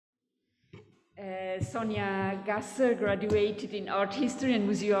Sonja Gasser graduated in art history and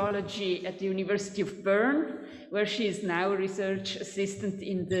museology at the University of Bern, where she is now a research assistant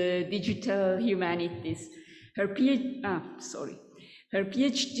in the digital humanities. Her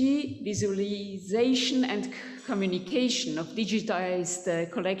PhD, Visualization and Communication of Digitized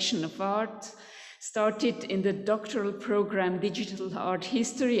Collection of Art, started in the doctoral program Digital Art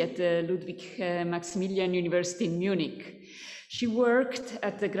History at the Ludwig Maximilian University in Munich. She worked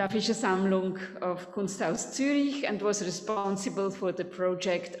at the Graphische Sammlung of Kunsthaus Zürich and was responsible for the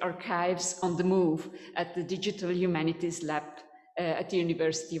project Archives on the Move at the Digital Humanities Lab at the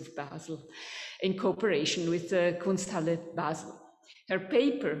University of Basel in cooperation with the Kunsthalle Basel. Her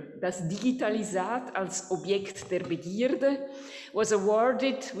paper, Das Digitalisat als Objekt der Begierde, was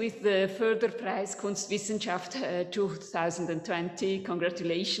awarded with the Förderpreis Kunstwissenschaft 2020.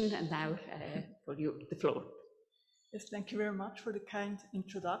 Congratulations, and now for you the floor. Yes, thank you very much for the kind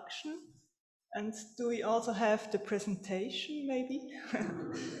introduction. And do we also have the presentation, maybe?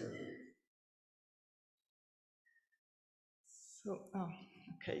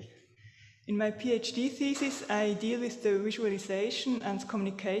 Okay. In my PhD thesis, I deal with the visualization and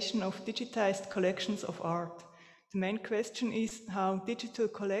communication of digitized collections of art. The main question is how digital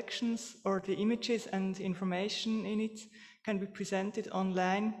collections or the images and information in it can be presented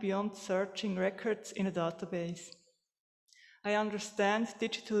online beyond searching records in a database. I understand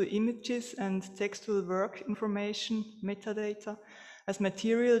digital images and textual work information, metadata, as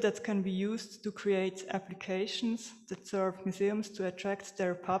material that can be used to create applications that serve museums to attract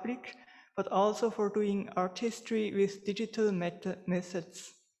their public, but also for doing art history with digital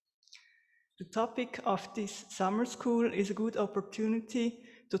methods. The topic of this summer school is a good opportunity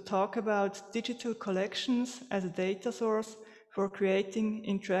to talk about digital collections as a data source for creating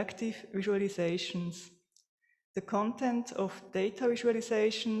interactive visualizations. The content of data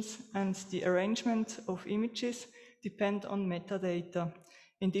visualizations and the arrangement of images depend on metadata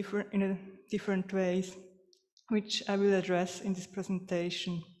in different ways, which I will address in this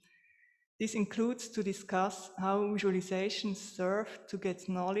presentation. This includes to discuss how visualizations serve to get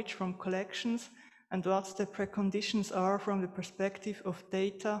knowledge from collections and what the preconditions are from the perspective of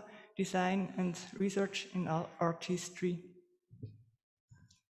data, design, and research in art history.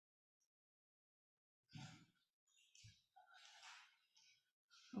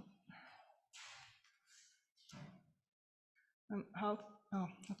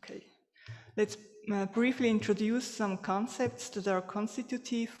 Okay. Let's briefly introduce some concepts that are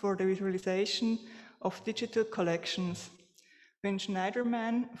constitutive for the visualization of digital collections. Ben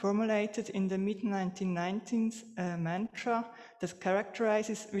Schneiderman formulated in the mid-1990s a mantra that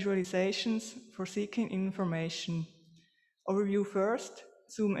characterizes visualizations for seeking information. Overview first,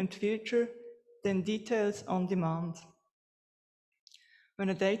 zoom and filter, then details on demand. When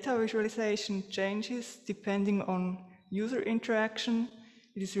a data visualization changes depending on user interaction,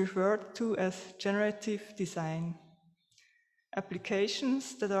 it is referred to as generative design.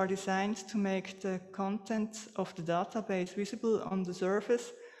 Applications that are designed to make the contents of the database visible on the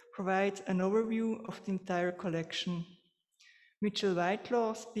surface provide an overview of the entire collection. Mitchell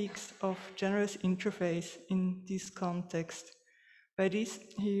Whitelaw speaks of generous interface in this context. By this,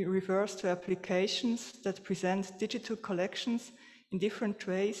 he refers to applications that present digital collections in different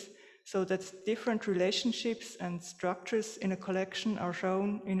ways so that different relationships and structures in a collection are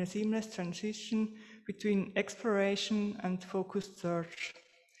shown in a seamless transition between exploration and focused search.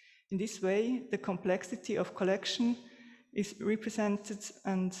 In this way, the complexity of collection is represented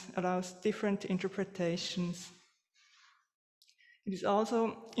and allows different interpretations. It is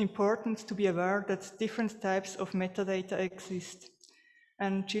also important to be aware that different types of metadata exist.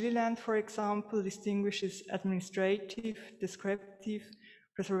 And Gilliland, for example, distinguishes administrative, descriptive,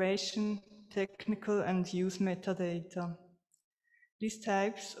 preservation, technical, and use metadata. These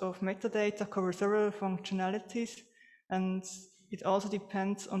types of metadata cover several functionalities, and it also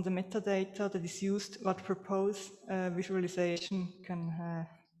depends on the metadata that is used, what purpose visualization can have.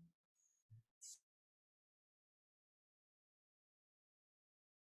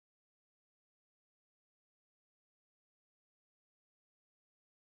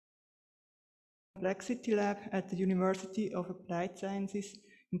 Complexity Lab at the University of Applied Sciences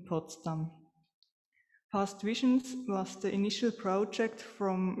in Potsdam. Past Visions was the initial project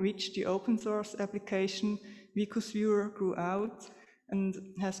from which the open source application Vicus Viewer grew out and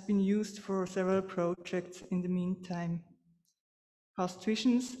has been used for several projects in the meantime. Past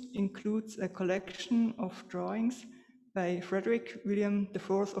Visions includes a collection of drawings by Frederick William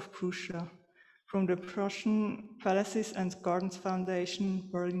IV of Prussia from the Prussian Palaces and Gardens Foundation,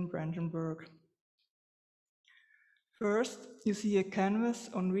 Berlin-Brandenburg. First, you see a canvas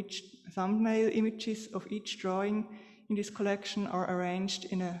on which thumbnail images of each drawing in this collection are arranged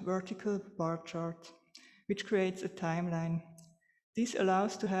in a vertical bar chart, which creates a timeline. This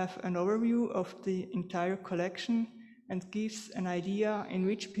allows to have an overview of the entire collection and gives an idea in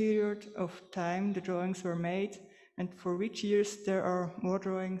which period of time the drawings were made and for which years there are more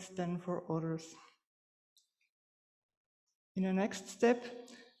drawings than for others. In the next step,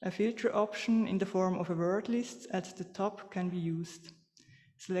 a filter option in the form of a word list at the top can be used.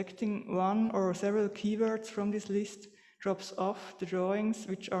 Selecting one or several keywords from this list drops off the drawings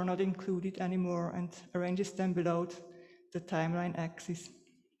which are not included anymore and arranges them below the timeline axis.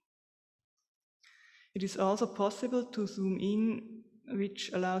 It is also possible to zoom in, which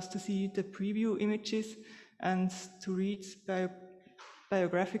allows to see the preview images and to read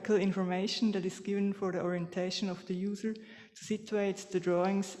biographical information that is given for the orientation of the user to situate the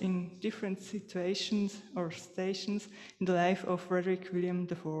drawings in different situations or stations in the life of Frederick William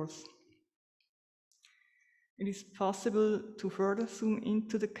IV. It is possible to further zoom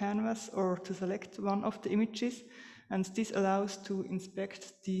into the canvas or to select one of the images, and this allows to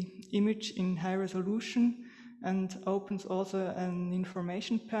inspect the image in high resolution and opens also an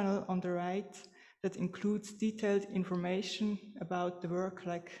information panel on the right that includes detailed information about the work,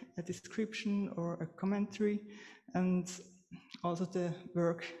 like a description or a commentary, and also the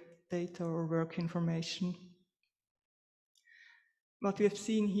work data or work information. What we have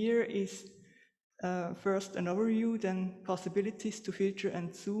seen here is first an overview, then possibilities to filter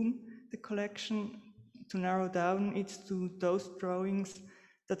and zoom the collection, to narrow down it to those drawings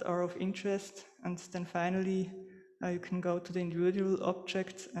that are of interest, and then finally you can go to the individual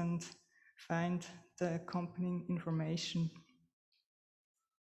objects and find the accompanying information.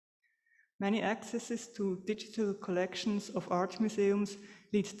 Many accesses to digital collections of art museums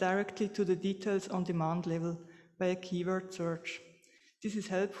lead directly to the details on demand level by a keyword search. This is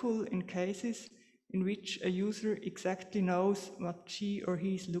helpful in cases in which a user exactly knows what she or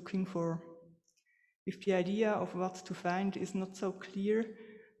he is looking for. If the idea of what to find is not so clear,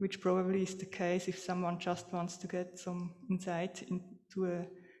 which probably is the case if someone just wants to get some insight into a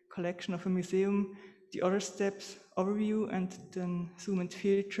collection of a museum, the other steps, overview and then zoom and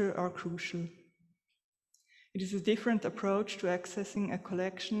filter, are crucial. It is a different approach to accessing a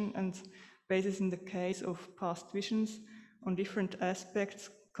collection and bases in the case of past visions on different aspects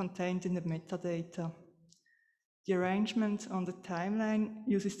contained in the metadata. The arrangement on the timeline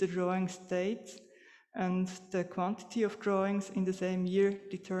uses the drawing's dates, and the quantity of drawings in the same year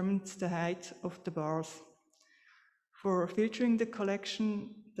determines the height of the bars. For filtering the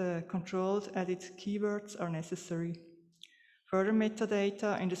collection, the controlled added keywords are necessary. Further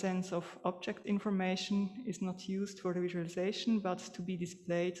metadata in the sense of object information is not used for the visualization, but to be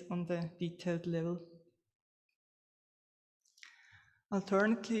displayed on the detailed level.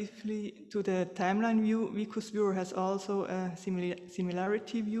 Alternatively to the timeline view, Vicus Viewer has also a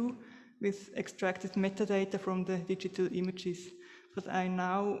similarity view with extracted metadata from the digital images. But I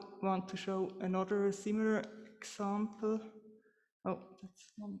now want to show another similar example. Oh,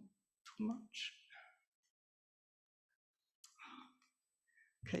 that's not too much.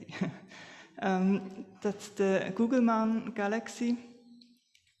 Okay, that's the Gauvain Galaxy,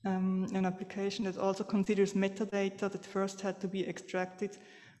 an application that also considers metadata that first had to be extracted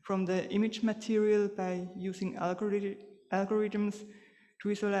from the image material by using algorithms to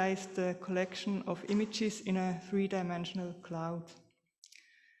visualize the collection of images in a three-dimensional cloud.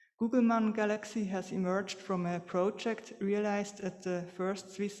 Gauvain Galaxy has emerged from a project realized at the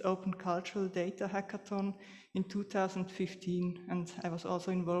first Swiss Open Cultural Data Hackathon in 2015, and I was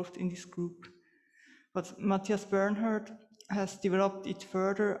also involved in this group. But Matthias Bernhard has developed it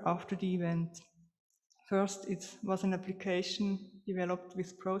further after the event. First, it was an application developed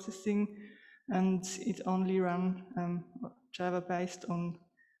with processing, and it only ran Java based on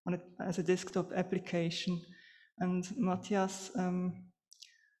it as a desktop application. And Matthias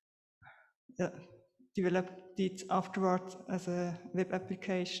developed it afterwards as a web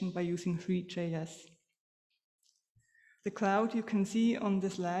application by using Three.js. The cloud you can see on the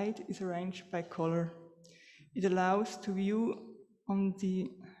slide is arranged by color. It allows to view on the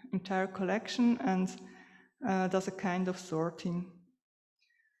entire collection and does a kind of sorting.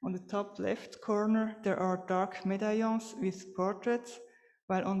 On the top left corner, there are dark medallions with portraits,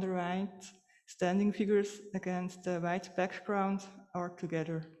 while on the right, standing figures against the white background are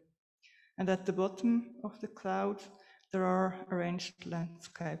together. And at the bottom of the cloud, there are arranged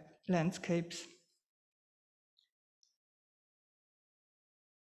landscapes.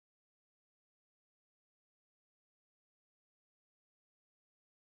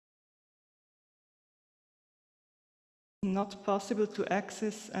 not possible to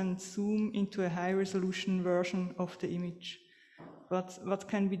access and zoom into a high-resolution version of the image. But what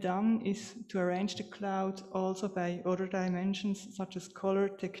can be done is to arrange the cloud also by other dimensions such as color,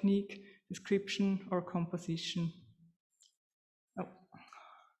 technique, description, or composition.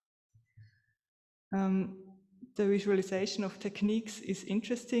 The visualization of techniques is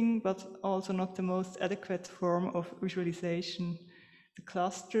interesting, but also not the most adequate form of visualization. The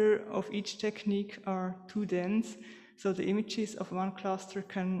cluster of each technique are too dense, so the images of one cluster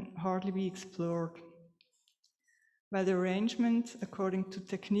can hardly be explored. While the arrangement according to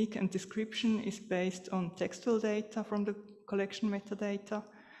technique and description is based on textual data from the collection metadata,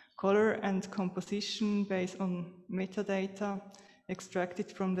 color and composition based on metadata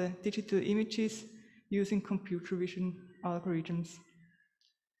extracted from the digital images using computer vision algorithms.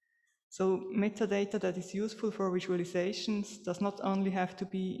 So metadata that is useful for visualizations does not only have to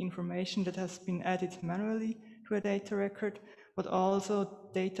be information that has been added manually to a data record, but also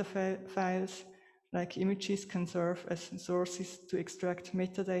data files like images can serve as sources to extract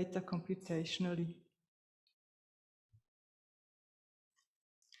metadata computationally.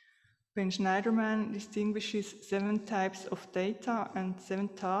 Ben Schneiderman distinguishes 7 types of data and 7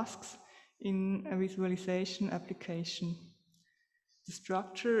 tasks in a visualization application. The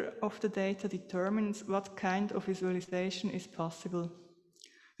structure of the data determines what kind of visualization is possible.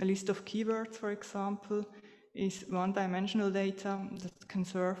 A list of keywords, for example, is one-dimensional data that can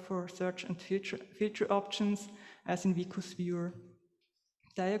serve for search and filter options, as in Vicus Viewer.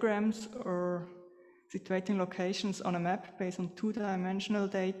 Diagrams or situating locations on a map based on 2-dimensional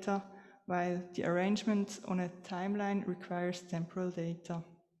data, while the arrangement on a timeline requires temporal data.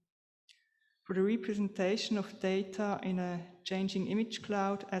 For the representation of data in a changing image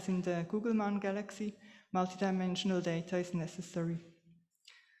cloud, as in the Gauvain galaxy, multidimensional data is necessary.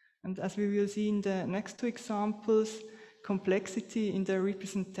 And as we will see in the next 2 examples, complexity in the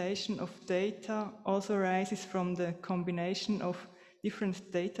representation of data also arises from the combination of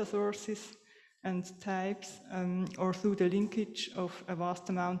different data sources and types, or through the linkage of a vast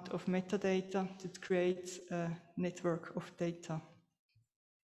amount of metadata that creates a network of data.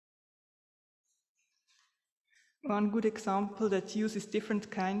 One good example that uses different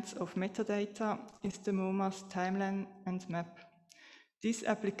kinds of metadata is the MoMA's timeline and map. This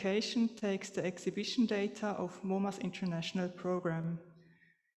application takes the exhibition data of MoMA's international program.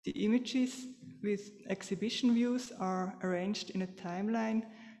 The images with exhibition views are arranged in a timeline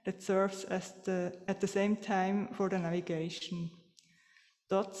that serves as at the same time for the navigation.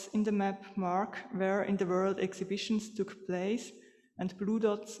 Dots in the map mark where in the world exhibitions took place, and blue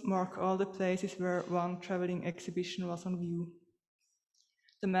dots mark all the places where one traveling exhibition was on view.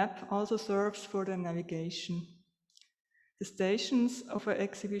 The map also serves for the navigation. The stations of an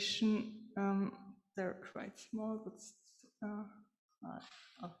exhibition, they're quite small, but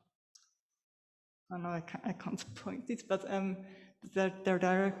no, I can't point it, but they're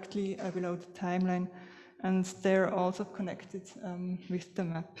directly below the timeline, and they're also connected with the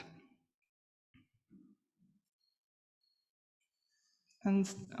map. And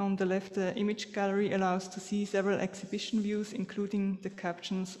on the left, the image gallery allows to see several exhibition views, including the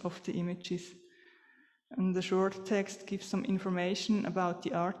captions of the images. And the short text gives some information about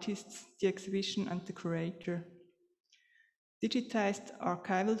the artists, the exhibition, and the curator. Digitized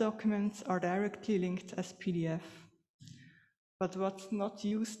archival documents are directly linked as PDF. But what's not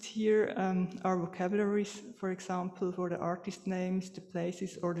used here are vocabularies, for example, for the artist names, the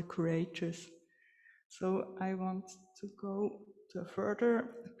places, or the curators. So I want to go to a further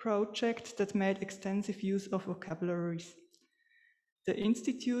project that made extensive use of vocabularies. The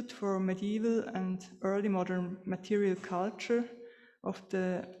Institute for Medieval and Early Modern Material Culture of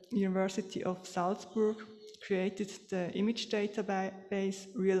the University of Salzburg created the image database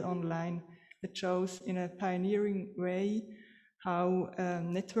Real Online that shows in a pioneering way how a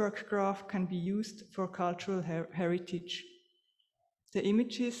network graph can be used for cultural heritage. The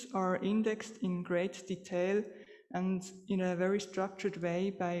images are indexed in great detail and in a very structured way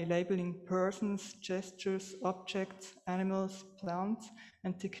by labeling persons, gestures, objects, animals, plants,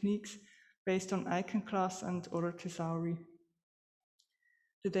 and techniques based on icon class and other thesauri.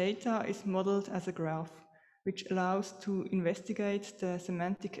 The data is modeled as a graph, which allows to investigate the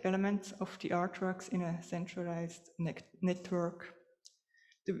semantic elements of the artworks in a centralized network.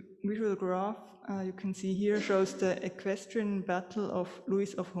 The visual graph you can see here shows the equestrian battle of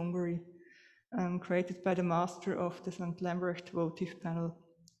Louis of Hungary, created by the master of the St. Lambert votive panel.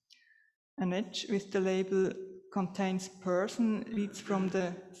 An edge with the label contains person leads from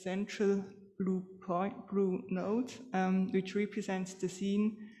the central blue node, which represents the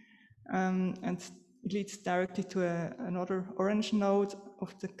scene, and it leads directly to another orange node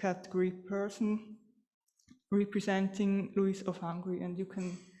of the category person, representing Louis of Hungary. And you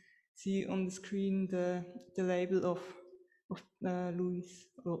can see on the screen the label of Louis,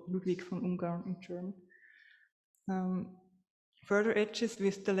 or Ludwig von Ungarn in German. Further edges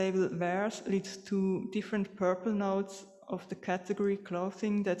with the label wares lead to different purple nodes of the category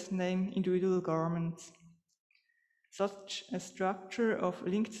clothing that name individual garments. Such a structure of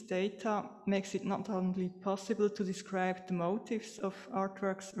linked data makes it not only possible to describe the motives of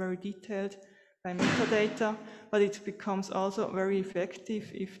artworks very detailed by metadata, but it becomes also very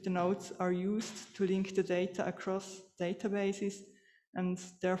effective if the nodes are used to link the data across databases and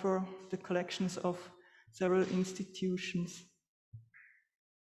therefore the collections of several institutions.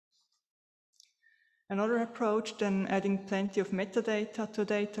 Another approach than adding plenty of metadata to a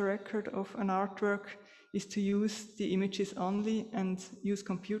data record of an artwork is to use the images only and use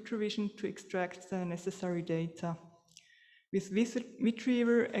computer vision to extract the necessary data. With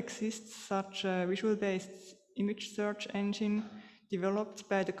Vitriver exists such a visual-based image search engine developed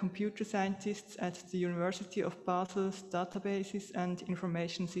by the computer scientists at the University of Basel's Databases and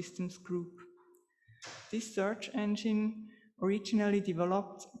Information Systems Group. This search engine, originally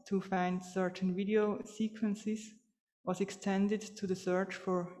developed to find certain video sequences, was extended to the search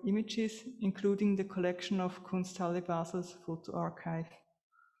for images, including the collection of Kunsthalle Basel's photo archive.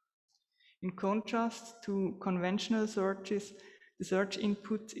 In contrast to conventional searches, the search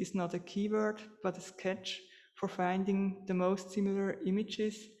input is not a keyword, but a sketch for finding the most similar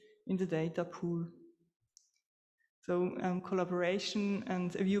images in the data pool. So collaboration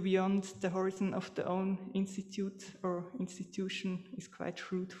and a view beyond the horizon of the own institute or institution is quite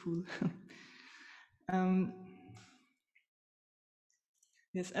fruitful.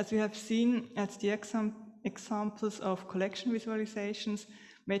 Yes, as we have seen at the examples of collection visualizations,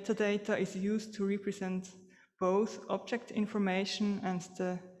 metadata is used to represent both object information and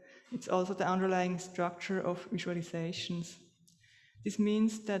it's also the underlying structure of visualizations. This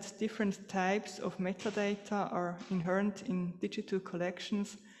means that different types of metadata are inherent in digital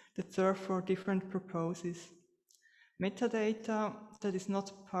collections that serve for different purposes. Metadata that is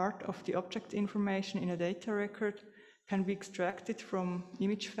not part of the object information in a data record can be extracted from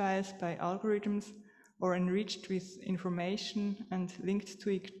image files by algorithms or enriched with information and linked to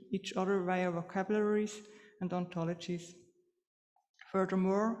each other via vocabularies and ontologies.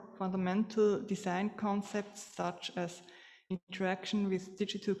 Furthermore, fundamental design concepts such as interaction with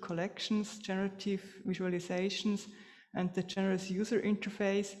digital collections, generative visualizations, and the generous user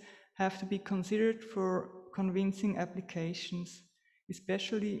interface have to be considered for convincing applications,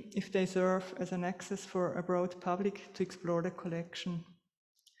 especially if they serve as an access for a broad public to explore the collection.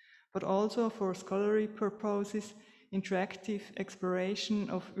 But also for scholarly purposes, interactive exploration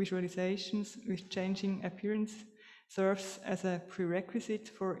of visualizations with changing appearance serves as a prerequisite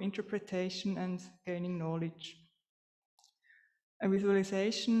for interpretation and gaining knowledge. A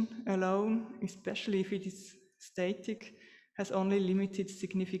visualization alone, especially if it is static, has only limited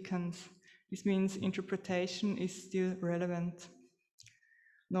significance. This means interpretation is still relevant.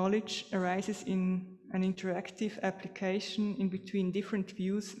 Knowledge arises in an interactive application in between different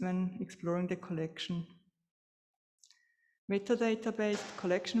views when exploring the collection. Metadata-based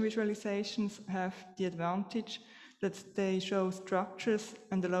collection visualizations have the advantage that they show structures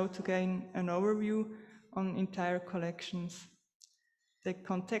and allow to gain an overview on entire collections. They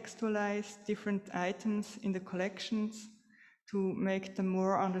contextualize different items in the collections to make them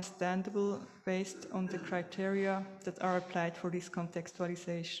more understandable based on the criteria that are applied for this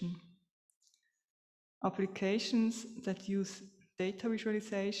contextualization. Applications that use data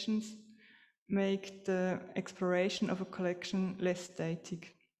visualizations make the exploration of a collection less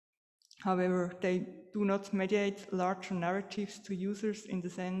static. However, they do not mediate larger narratives to users in the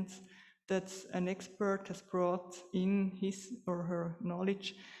sense that an expert has brought in his or her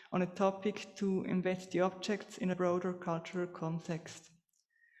knowledge on a topic to embed the objects in a broader cultural context.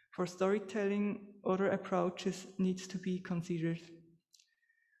 For storytelling, other approaches need to be considered.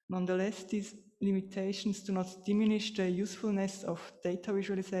 Nonetheless, these limitations do not diminish the usefulness of data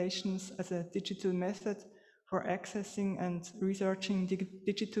visualizations as a digital method for accessing and researching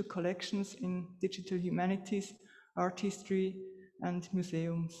digital collections in digital humanities, art history, and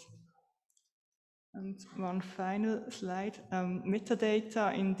museums. And one final slide.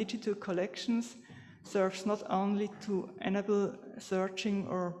 Metadata in digital collections serves not only to enable searching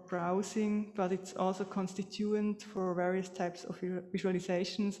or browsing, but it's also constituent for various types of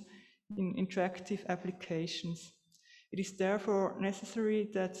visualizations in interactive applications. It is therefore necessary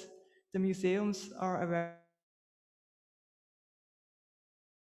that the museums are aware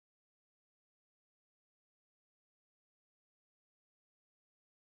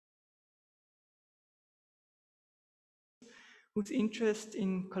whose interest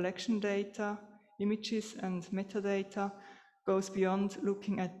in collection data, images and metadata goes beyond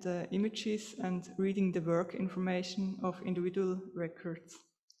looking at the images and reading the work information of individual records.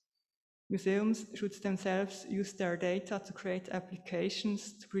 Museums should themselves use their data to create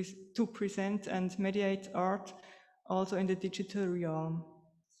applications to present and mediate art also in the digital realm.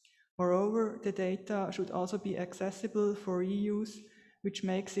 Moreover, the data should also be accessible for reuse, which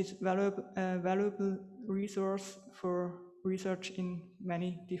makes it a valuable resource for research in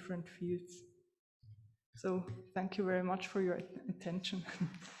many different fields. So thank you very much for your attention.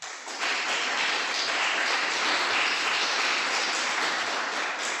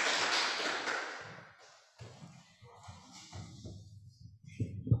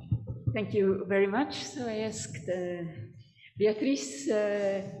 Thank you very much. So I asked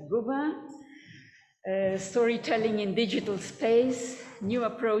Beatricé Gauvain, storytelling in digital space, new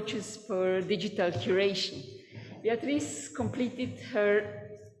approaches for digital curation. Beatricé completed her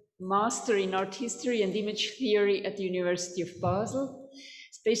Master in Art History and Image Theory at the University of Basel,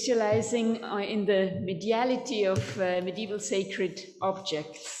 specializing in the mediality of medieval sacred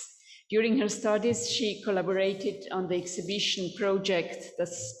objects. During her studies, she collaborated on the exhibition project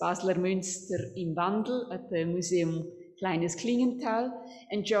Das Basler Münster im Wandel at the Museum Kleines Klingenthal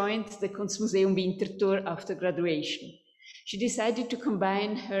and joined the Kunstmuseum Winterthur after graduation. She decided to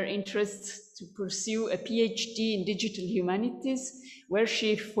combine her interests to pursue a PhD in digital humanities, where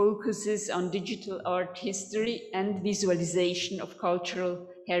she focuses on digital art history and visualization of cultural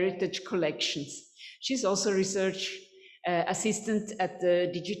heritage collections. She's also research assistant at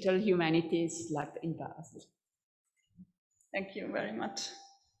the Digital Humanities Lab in Basel. Thank you very much.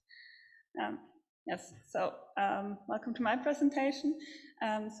 Yes, so welcome to my presentation.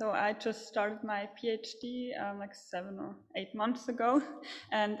 So I just started my PhD like 7 or 8 months ago,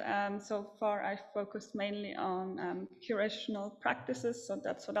 and so far I focused mainly on curational practices, so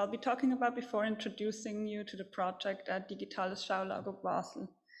that's what I'll be talking about before introducing you to the project at Digitales Schaulager Basel.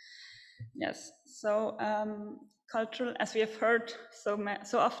 Yes, so cultural, as we have heard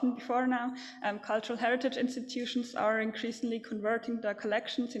so often before now, cultural heritage institutions are increasingly converting their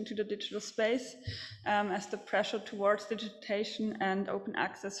collections into the digital space as the pressure towards digitization and open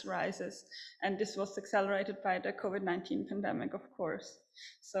access rises. And this was accelerated by the COVID-19 pandemic, of course.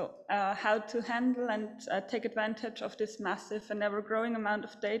 So how to handle and take advantage of this massive and ever-growing amount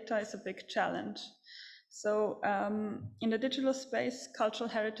of data is a big challenge. So in the digital space, cultural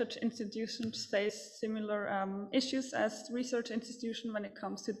heritage institutions face similar issues as research institutions when it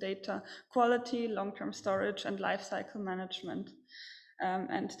comes to data quality, long-term storage, and lifecycle management.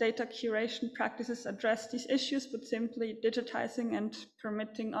 And data curation practices address these issues, but simply digitizing and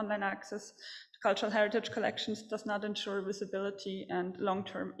permitting online access to cultural heritage collections does not ensure visibility and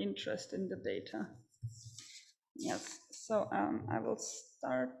long-term interest in the data. Yes, so I will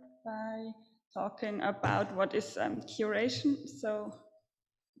start by talking about what is curation. So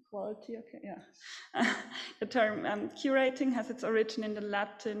quality, okay, yeah. The term curating has its origin in the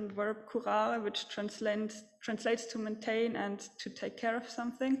Latin verb curare, which translates to maintain and to take care of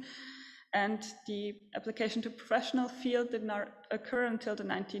something. And the application to professional field did not occur until the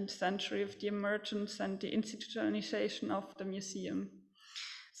 19th century with the emergence and the institutionalization of the museum.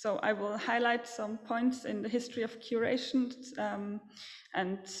 So I will highlight some points in the history of curation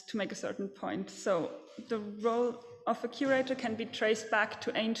and to make a certain point. So the role of a curator can be traced back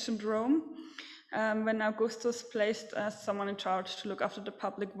to ancient Rome, when Augustus placed someone in charge to look after the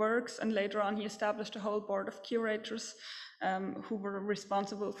public works, and later on he established a whole board of curators who were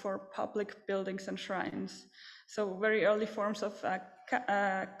responsible for public buildings and shrines. So very early forms of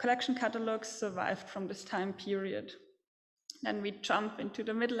collection catalogs survived from this time period. Then we jump into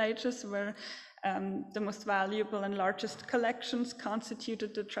the Middle Ages, where the most valuable and largest collections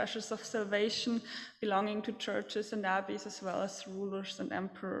constituted the treasures of salvation belonging to churches and abbeys, as well as rulers and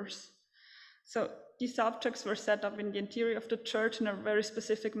emperors. So these objects were set up in the interior of the church in a very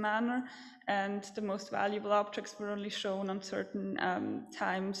specific manner, and the most valuable objects were only shown on certain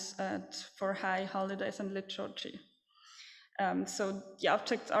times for high holidays and liturgy. So the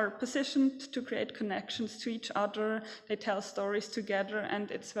objects are positioned to create connections to each other, they tell stories together, and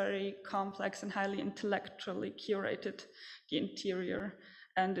it's very complex and highly intellectually curated, the interior.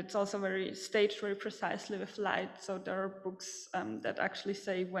 And it's also very staged very precisely with light, so there are books that actually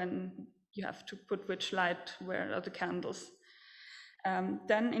say when you have to put which light, where are the candles.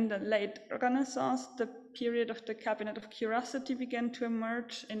 Then in the late Renaissance, the period of the Cabinet of Curiosity began to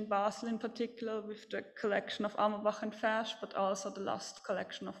emerge in Basel in particular, with the collection of Almerbach and Fersch, but also the lost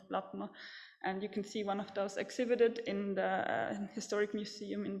collection of Blattner. And you can see one of those exhibited in the Historic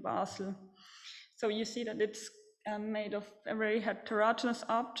Museum in Basel. So you see that it's made of very heterogeneous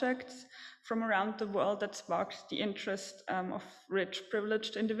objects from around the world that sparked the interest of rich,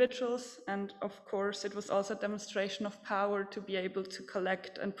 privileged individuals. And of course, it was also a demonstration of power to be able to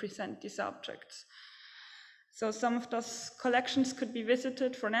collect and present these objects. So some of those collections could be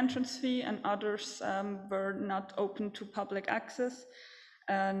visited for an entrance fee, and others were not open to public access.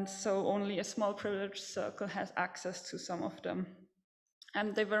 And so only a small privileged circle has access to some of them.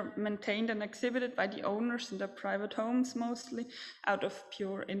 And they were maintained and exhibited by the owners in their private homes, mostly out of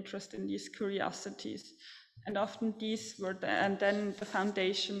pure interest in these curiosities. And often these were then the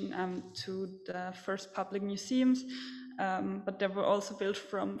foundation to the first public museums, but they were also built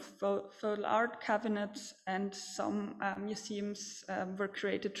from feudal art cabinets, and some museums were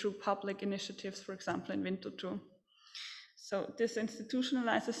created through public initiatives, for example, in Winterthur. So this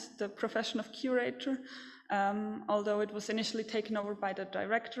institutionalizes the profession of curator, although it was initially taken over by the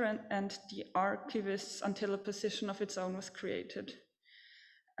director and the archivists until a position of its own was created.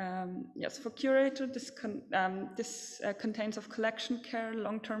 Yes, for curator, this contains of collection care,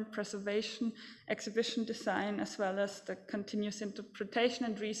 long-term preservation, exhibition design, as well as the continuous interpretation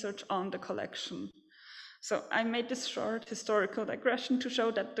and research on the collection. So I made this short historical digression to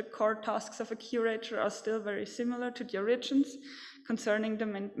show that the core tasks of a curator are still very similar to the origins concerning the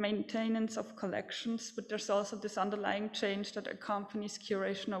maintenance of collections, but there's also this underlying change that accompanies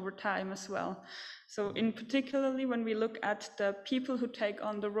curation over time as well. So in particularly when we look at the people who take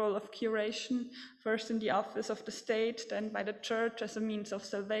on the role of curation, first in the office of the state, then by the church as a means of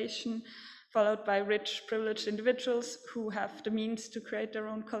salvation, followed by rich, privileged individuals who have the means to create their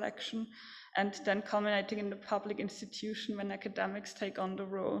own collection, and then culminating in the public institution when academics take on the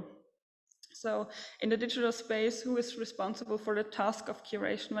role. So in the digital space, who is responsible for the task of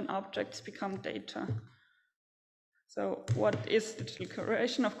curation when objects become data? So what is digital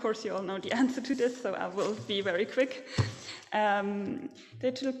curation? Of course, you all know the answer to this, so I will be very quick.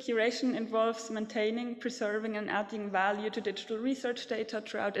 Digital curation involves maintaining, preserving, and adding value to digital research data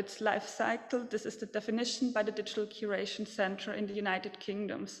throughout its life cycle. This is the definition by the Digital Curation Center in the United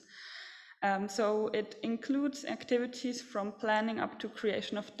Kingdom. So it includes activities from planning up to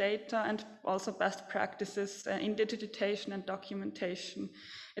creation of data, and also best practices in digitization and documentation.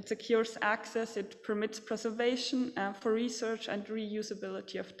 It secures access, it permits preservation for research and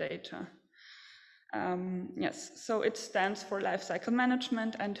reusability of data. Yes, so it stands for lifecycle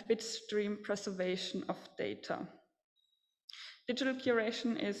management and bitstream preservation of data. Digital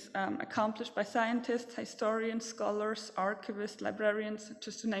curation is accomplished by scientists, historians, scholars, archivists, librarians,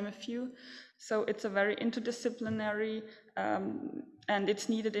 just to name a few. So it's a very interdisciplinary and it's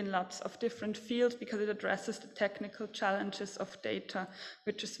needed in lots of different fields because it addresses the technical challenges of data,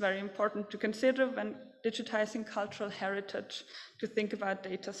 which is very important to consider when digitizing cultural heritage, to think about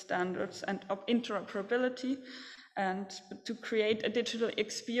data standards and interoperability. And to create a digital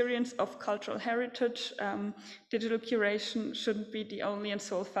experience of cultural heritage, digital curation shouldn't be the only and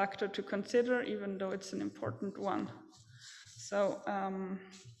sole factor to consider, even though it's an important one. So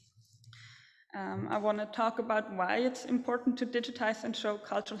I want to talk about why it's important to digitize and show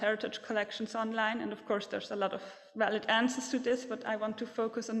cultural heritage collections online. And of course, there's a lot of valid answers to this, but I want to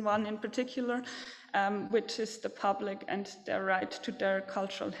focus on one in particular, which is the public and their right to their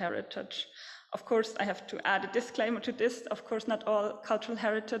cultural heritage. Of course, I have to add a disclaimer to this. Of course, not all cultural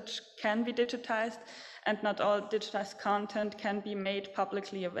heritage can be digitized, and not all digitized content can be made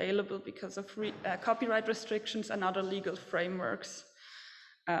publicly available because of copyright restrictions and other legal frameworks.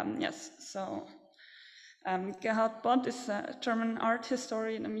 Yes, so Gerhard Bott is a German art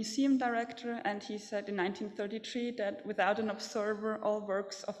historian, a museum director, and he said in 1933 that without an observer, all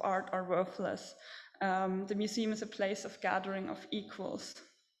works of art are worthless. The museum is a place of gathering of equals.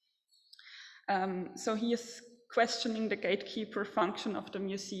 So he is questioning the gatekeeper function of the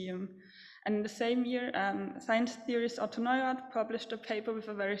museum. And in the same year, science theorist Otto Neurath published a paper with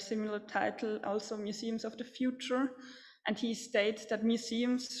a very similar title, also Museums of the Future. And he states that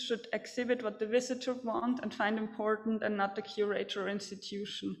museums should exhibit what the visitor wants and find important, and not the curator or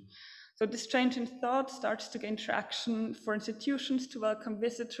institution. So this change in thought starts to gain traction for institutions to welcome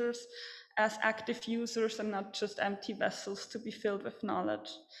visitors as active users and not just empty vessels to be filled with knowledge.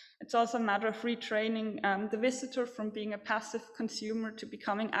 It's also a matter of retraining the visitor from being a passive consumer to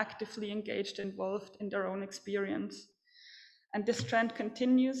becoming actively engaged, involved in their own experience. And this trend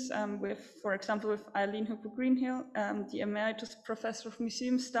continues with, for example, with Eileen Hooper-Greenhill, the Emeritus Professor of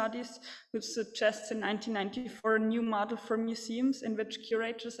Museum Studies, who suggests in 1994 a new model for museums in which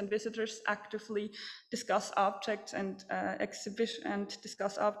curators and visitors actively discuss objects and exhibition and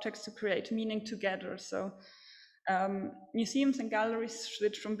discuss objects to create meaning together. So Museums and galleries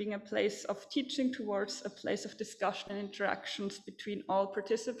switch from being a place of teaching towards a place of discussion and interactions between all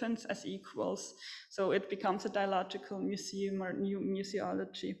participants as equals. So it becomes a dialogical museum or new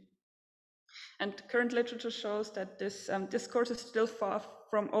museology. And current literature shows that this discourse is still far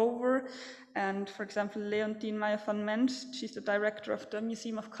from over. And for example, Leontine Meyer van Mensch, she's the director of the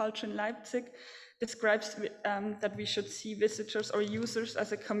Museum of Culture in Leipzig, describes that we should see visitors or users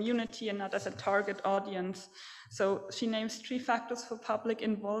as a community and not as a target audience. So she names 3 factors for public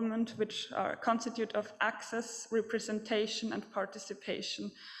involvement, which are constitute of access, representation, and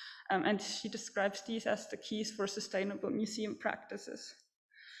participation. And she describes these as the keys for sustainable museum practices.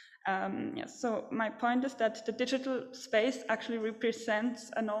 So my point is that the digital space actually represents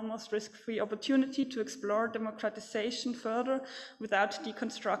an almost risk-free opportunity to explore democratization further without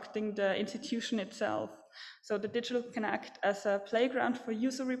deconstructing the institution itself. So the digital can act as a playground for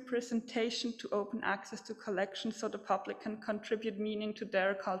user representation to open access to collections so the public can contribute meaning to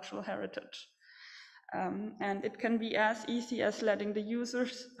their cultural heritage. And it can be as easy as letting the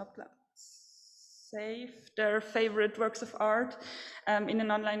users save their favorite works of art in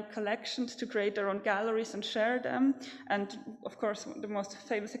an online collections to create their own galleries and share them. And of course, the most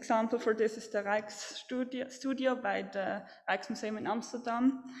famous example for this is the Rijksstudio by the Rijksmuseum in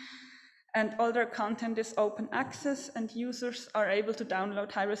Amsterdam. And all their content is open access, and users are able to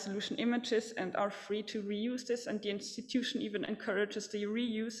download high-resolution images and are free to reuse this, and the institution even encourages the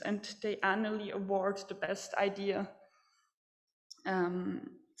reuse, and they annually award the best idea.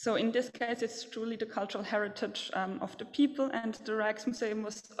 So in this case, it's truly the cultural heritage of the people, and the Rijksmuseum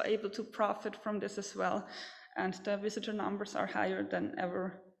was able to profit from this as well, and the visitor numbers are higher than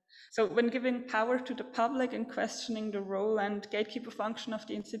ever. So when giving power to the public and questioning the role and gatekeeper function of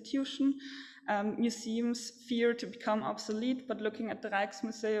the institution, museums fear to become obsolete, but looking at the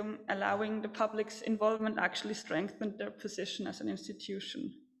Rijksmuseum, allowing the public's involvement actually strengthened their position as an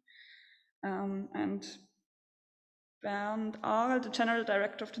institution. And Bernd Ahl, the general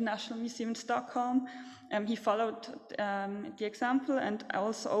director of the National Museum in Stockholm, he followed the example and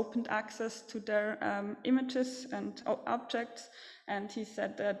also opened access to their images and objects. And he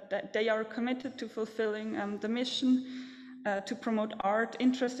said that they are committed to fulfilling the mission to promote art,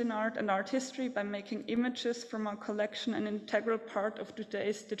 interest in art and art history by making images from our collection an integral part of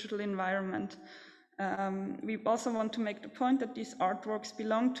today's digital environment. We also want to make the point that these artworks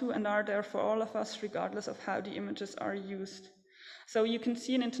belong to and are there for all of us, regardless of how the images are used. So you can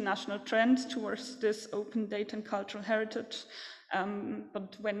see an international trend towards this open data and cultural heritage.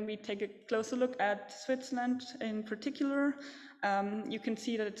 But when we take a closer look at Switzerland in particular, you can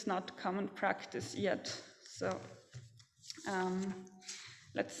see that it's not common practice yet. So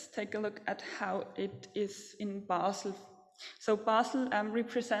let's take a look at how it is in Basel. So Basel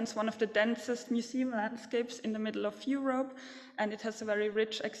represents one of the densest museum landscapes in the middle of Europe, and it has a very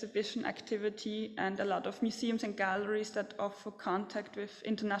rich exhibition activity and a lot of museums and galleries that offer contact with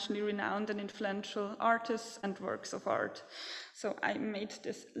internationally renowned and influential artists and works of art. So I made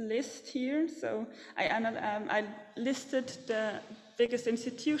this list here. So I listed the biggest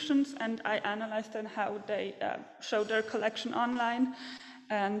institutions and I analyzed then how they show their collection online.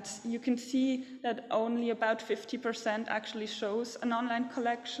 And you can see that only about 50% actually shows an online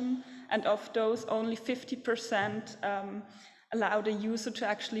collection, and of those, only 50% allow the user to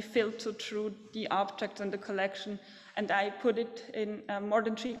actually filter through the objects in the collection. And I put it in more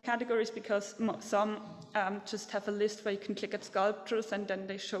than 3 categories because some just have a list where you can click at sculptures and then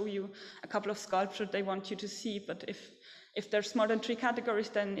they show you a couple of sculptures they want you to see. But if there's more than 3 categories,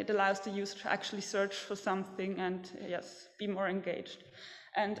 then it allows the user to actually search for something and yes, be more engaged.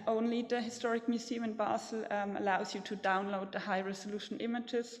 And only the Historic Museum in Basel allows you to download the high-resolution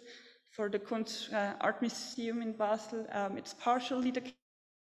images. For the Kunst Art Museum in Basel, it's partially the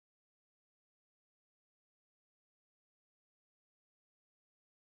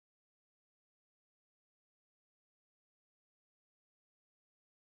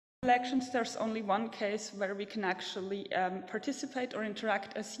collections. There's only one case where we can actually participate or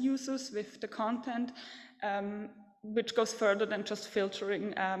interact as users with the content, which goes further than just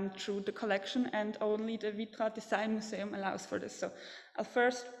filtering through the collection, and only the Vitra Design Museum allows for this. So I'll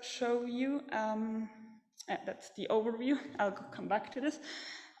first show you, that's the overview, I'll come back to this.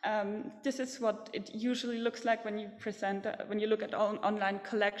 This is what it usually looks like when you present, when you look at all online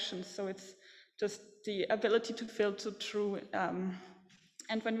collections. So it's just the ability to filter through.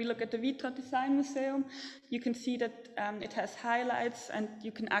 And when we look at the Vitra Design Museum, you can see that it has highlights and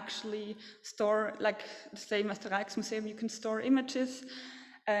you can actually store, like the same as the Rijksmuseum, you can store images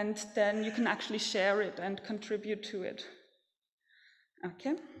and then you can actually share it and contribute to it.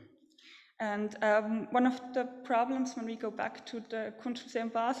 Okay. And one of the problems when we go back to the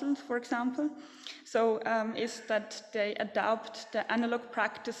Kunstmuseum Basel, for example, is that they adopt the analog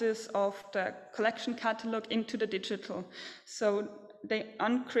practices of the collection catalog into the digital. So they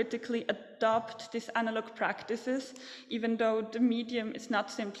uncritically adopt these analog practices, even though the medium is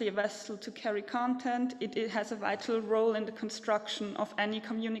not simply a vessel to carry content, it has a vital role in the construction of any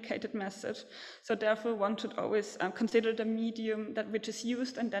communicated message. So therefore one should always consider the medium which is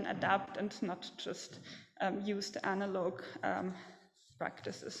used and then adapt and not just use the analog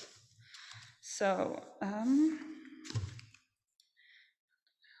practices. So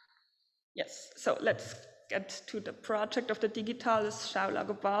yes, so let's get to the project of the Digitales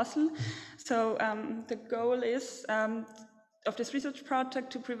Schaulager Basel. So the goal is of this research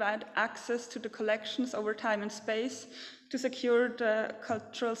project to provide access to the collections over time and space, to secure the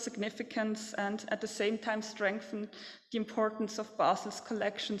cultural significance and at the same time strengthen the importance of Basel's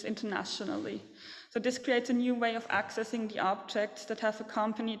collections internationally. So this creates a new way of accessing the objects that have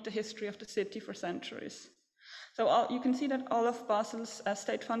accompanied the history of the city for centuries. So you can see that all of Basel's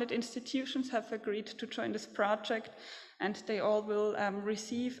state-funded institutions have agreed to join this project, and they all will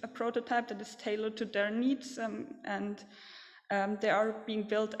receive a prototype that is tailored to their needs, and they are being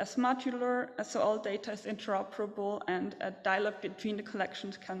built as modular, so all data is interoperable and a dialogue between the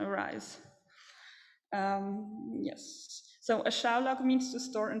collections can arise. Yes. So a Schaulager means to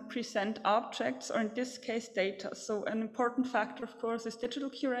store and present objects, or in this case, data. So an important factor, of course, is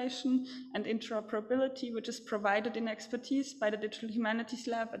digital curation and interoperability, which is provided in expertise by the Digital Humanities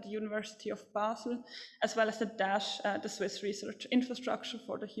Lab at the University of Basel, as well as the DASH, the Swiss Research Infrastructure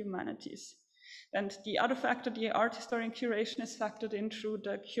for the Humanities. And the other factor, the art historian curation, is factored in through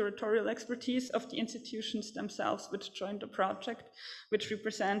the curatorial expertise of the institutions themselves which joined the project, which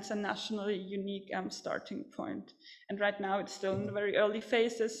represents a nationally unique starting point. And right now it's still in the very early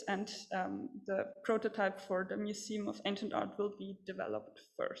phases, and the prototype for the Museum of Ancient Art will be developed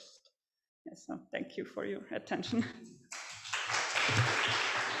first. Yes, so thank you for your attention.